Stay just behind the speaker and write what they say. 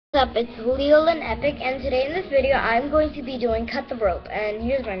What's up, it's Leolyn Epic, and today in this video I'm going to be doing Cut the Rope. And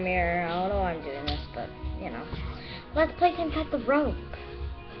here's my mirror. I don't know why I'm doing this, but you know. Let's play some Cut the Rope.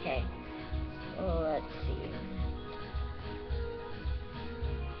 Okay. Let's see.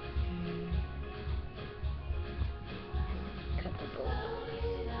 Cut the rope.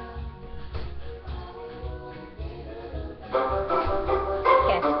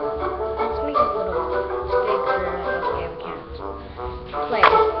 Okay. Let's make it a little bigger. Okay, we can't. Play.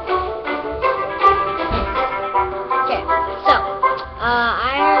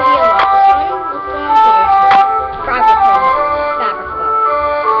 I already unlocked this one. Let's go on to this one. Private fabric book.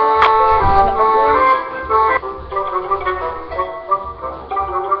 Number 4.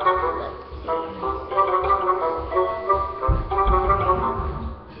 Let's see.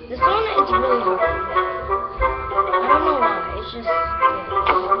 This one is really hard. I don't know why. It's just.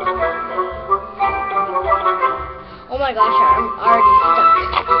 Oh my gosh, I'm already stuck.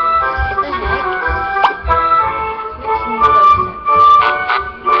 What the heck?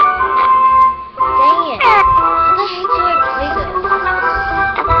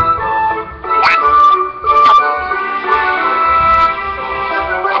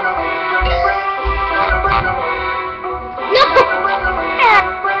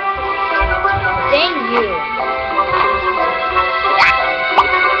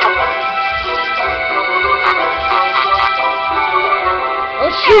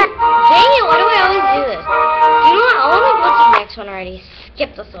 Shoot! Dang it, why do I always do this? You know what? I want to go to the next one already.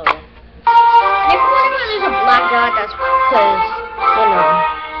 Skip this over. And if you wonder why there's a black dot, that's because, you know.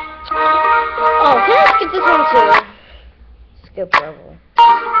 Oh, can I skip this one too? Skip level.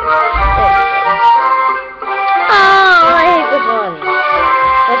 Oh, I hate this one.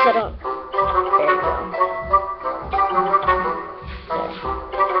 Yes, I don't. There you go.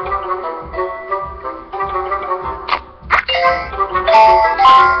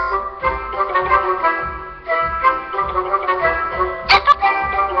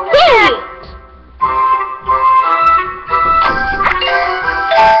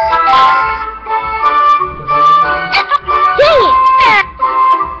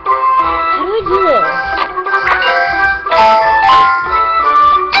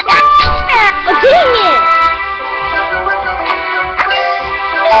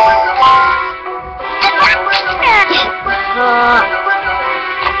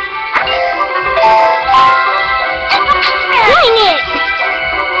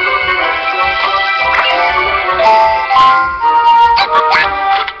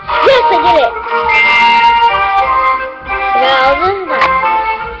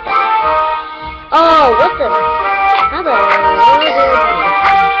 Oh, what the? How the world is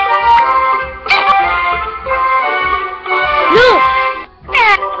No!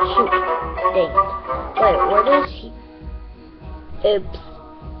 Shoot. Dang. Wait, where does he? Oops.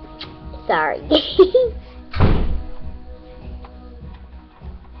 Sorry.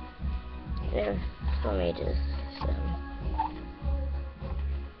 There. Let me just.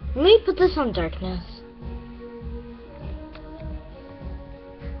 Let me put this on darkness.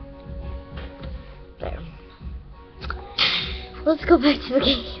 There. Let's go back to the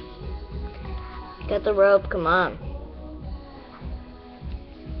game. Got the rope, come on.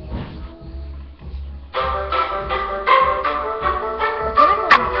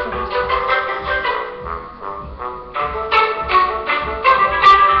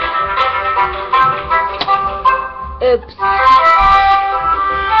 Oops.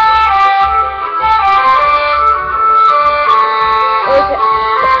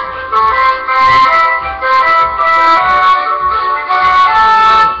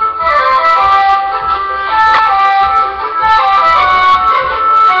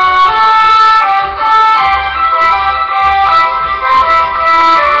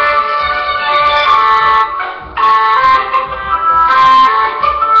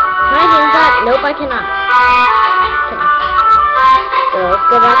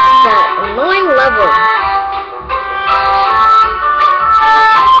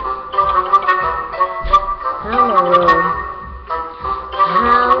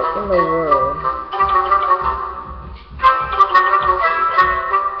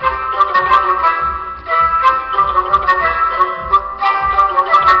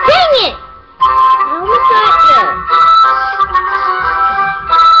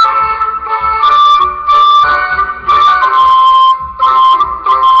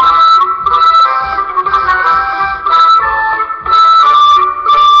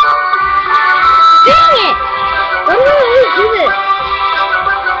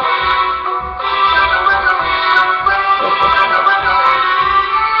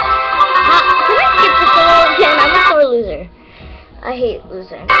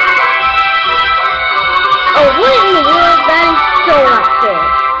 Oh, what in the world? That is so not fair.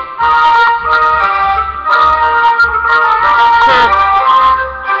 Ha.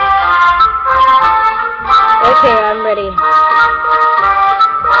 Okay, I'm ready.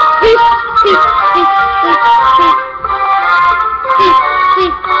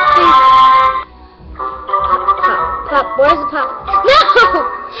 Pop, where's the pop? No!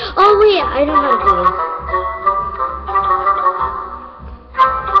 Oh wait, I know how to do this.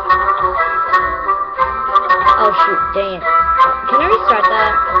 Oh shoot, dang it. Can I restart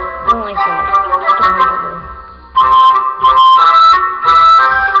that? I don't like that.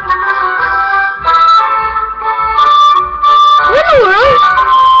 What in the world?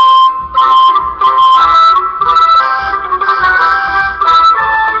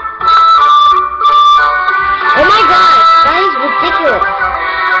 Oh my god, that is ridiculous.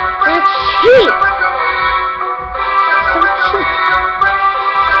 That's cheap. So cheap.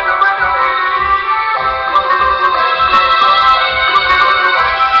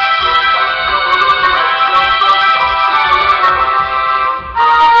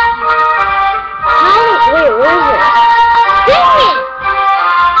 Wait, where is it? Dang it!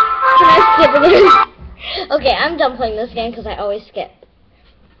 Can I skip again? Okay, I'm done playing this game because I always skip.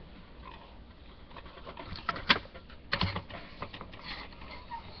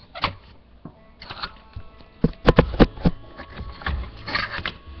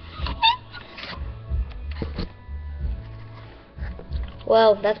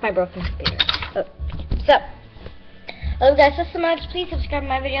 Well, that's my broken computer. Oh. So, I love you guys so much. Please subscribe to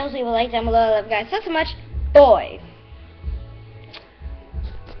my videos, leave a like down below. I love you guys so much. Boys.